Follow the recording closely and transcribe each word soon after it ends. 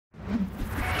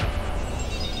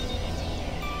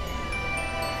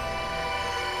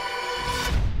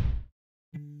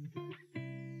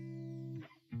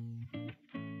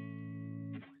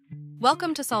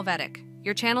Welcome to Solvetic,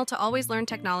 your channel to always learn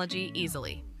technology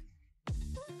easily.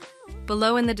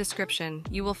 Below in the description,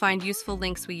 you will find useful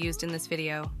links we used in this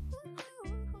video.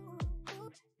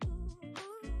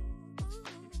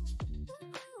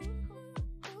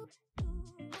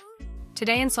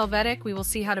 Today in Solvetic, we will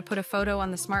see how to put a photo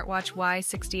on the Smartwatch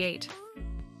Y68.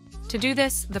 To do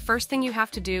this, the first thing you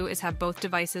have to do is have both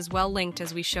devices well linked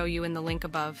as we show you in the link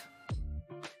above.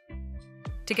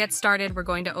 To get started, we're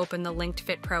going to open the linked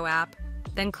Fit Pro app,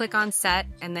 then click on Set,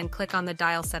 and then click on the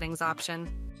Dial Settings option.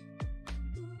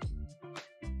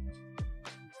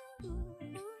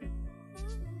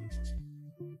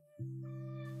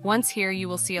 Once here, you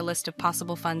will see a list of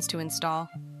possible phones to install.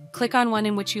 Click on one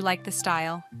in which you like the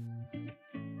style.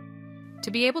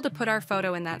 To be able to put our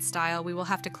photo in that style, we will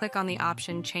have to click on the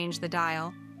option Change the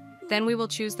Dial. Then we will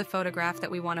choose the photograph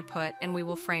that we want to put and we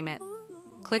will frame it.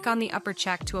 Click on the upper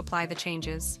check to apply the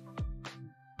changes.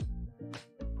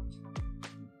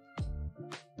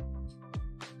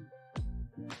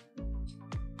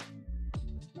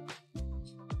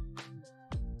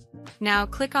 Now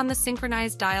click on the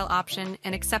Synchronize Dial option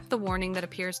and accept the warning that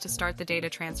appears to start the data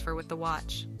transfer with the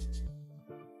watch.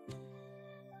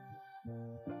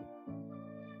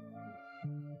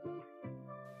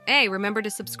 Hey, remember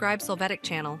to subscribe Solvetic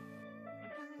channel.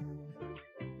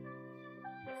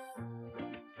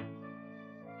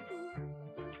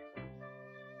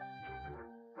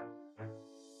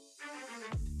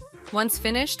 Once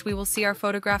finished, we will see our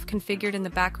photograph configured in the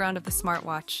background of the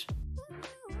smartwatch.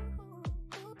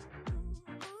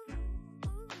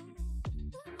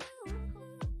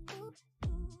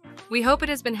 We hope it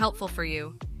has been helpful for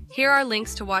you. Here are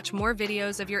links to watch more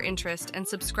videos of your interest and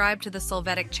subscribe to the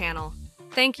Solvetic channel.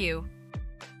 Thank you.